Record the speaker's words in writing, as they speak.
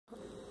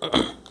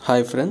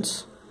Hi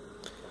friends,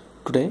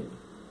 today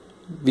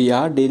we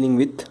are dealing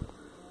with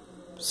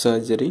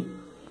surgery.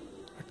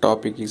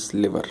 Topic is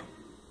liver.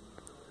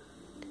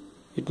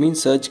 It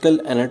means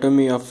surgical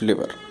anatomy of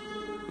liver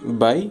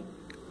by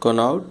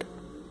Connaught.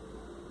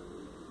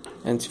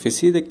 And if you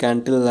see the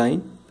cantle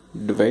line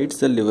divides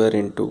the liver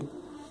into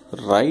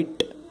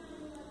right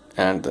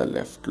and the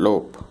left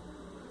lobe.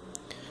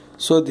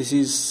 So this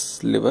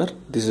is liver,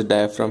 this is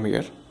diaphragm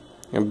here,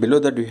 and below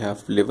that we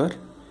have liver.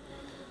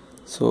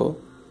 So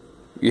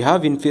you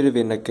have inferior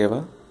vena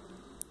cava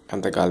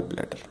and the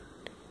gallbladder.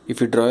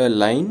 If you draw a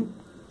line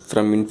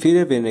from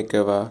inferior vena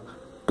cava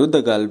to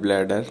the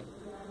gallbladder,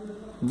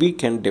 we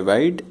can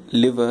divide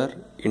liver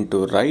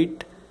into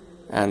right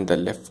and the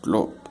left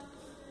lobe.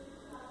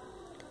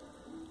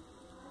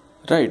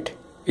 Right,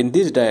 in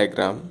this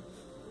diagram,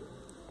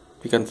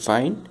 we can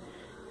find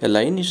a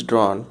line is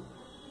drawn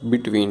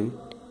between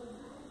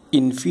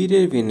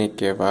inferior vena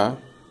cava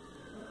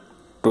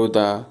to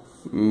the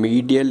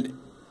medial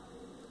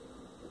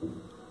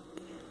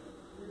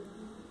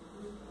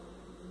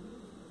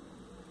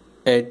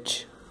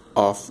edge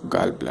of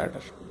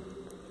gallbladder.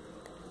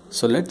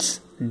 So let's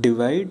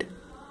divide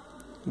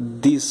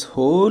this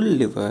whole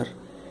liver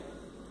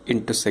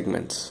into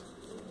segments.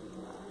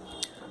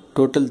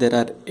 Total there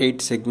are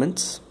 8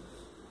 segments.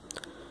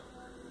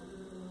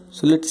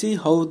 So let's see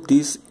how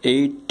these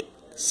 8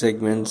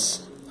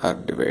 segments are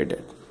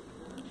divided.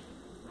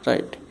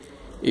 Right,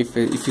 if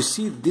you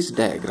see this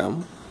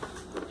diagram,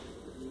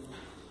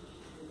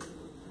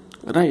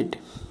 right,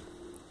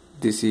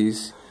 this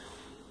is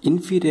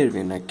inferior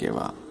vena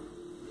cava.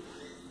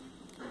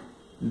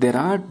 There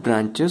are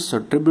branches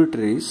or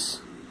tributaries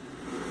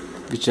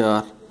which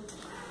are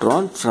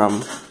drawn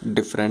from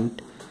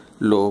different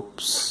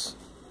lobes.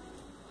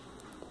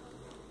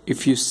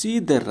 If you see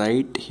the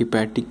right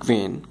hepatic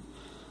vein,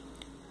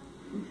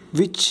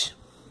 which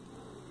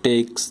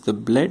takes the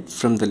blood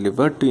from the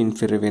liver to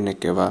inferior vena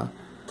cava,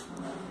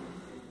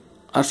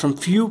 are from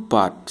few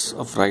parts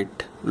of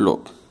right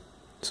lobe.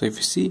 So if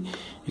you see,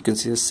 you can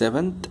see the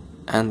 7th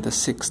and the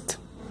 6th.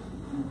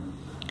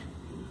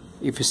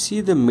 If you see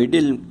the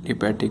middle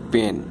hepatic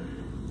vein,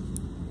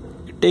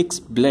 it takes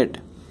blood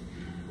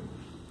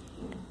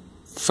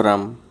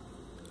from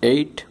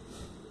 8,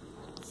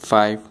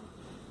 5,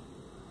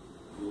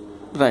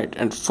 right,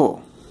 and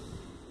 4.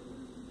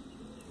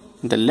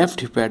 The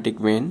left hepatic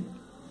vein,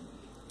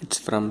 it's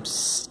from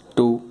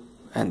 2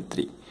 and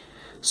 3.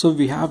 So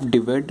we have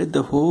divided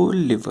the whole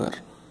liver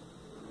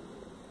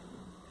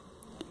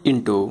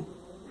into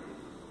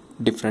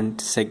different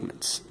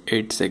segments,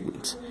 8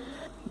 segments.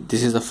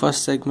 This is the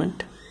first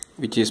segment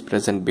which is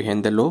present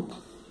behind the lobe.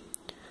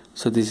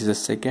 So this is the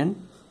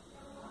second,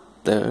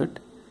 third,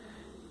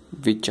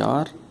 which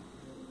are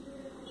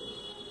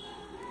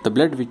the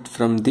blood which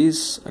from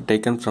these are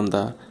taken from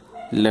the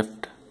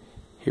left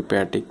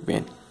hepatic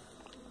vein.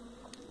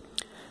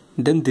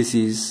 Then this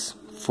is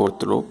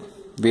fourth lobe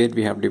where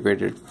we have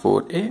divided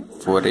 4A,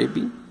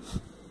 4AB,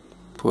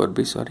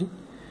 4B, sorry.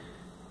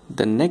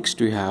 The next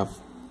we have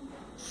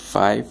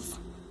 5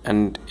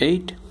 and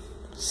 8,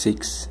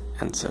 6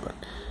 and 7.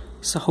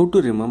 So how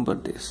to remember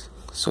this?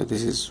 So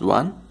this is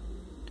 1,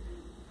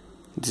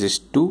 this is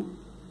 2,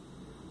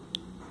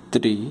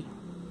 3,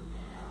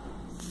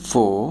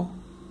 4,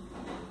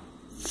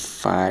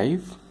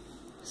 5,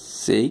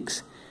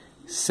 6,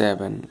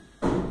 7,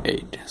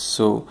 8.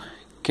 So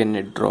can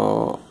I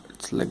draw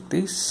it like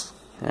this,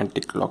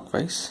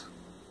 anti-clockwise?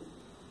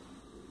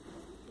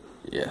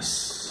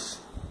 Yes.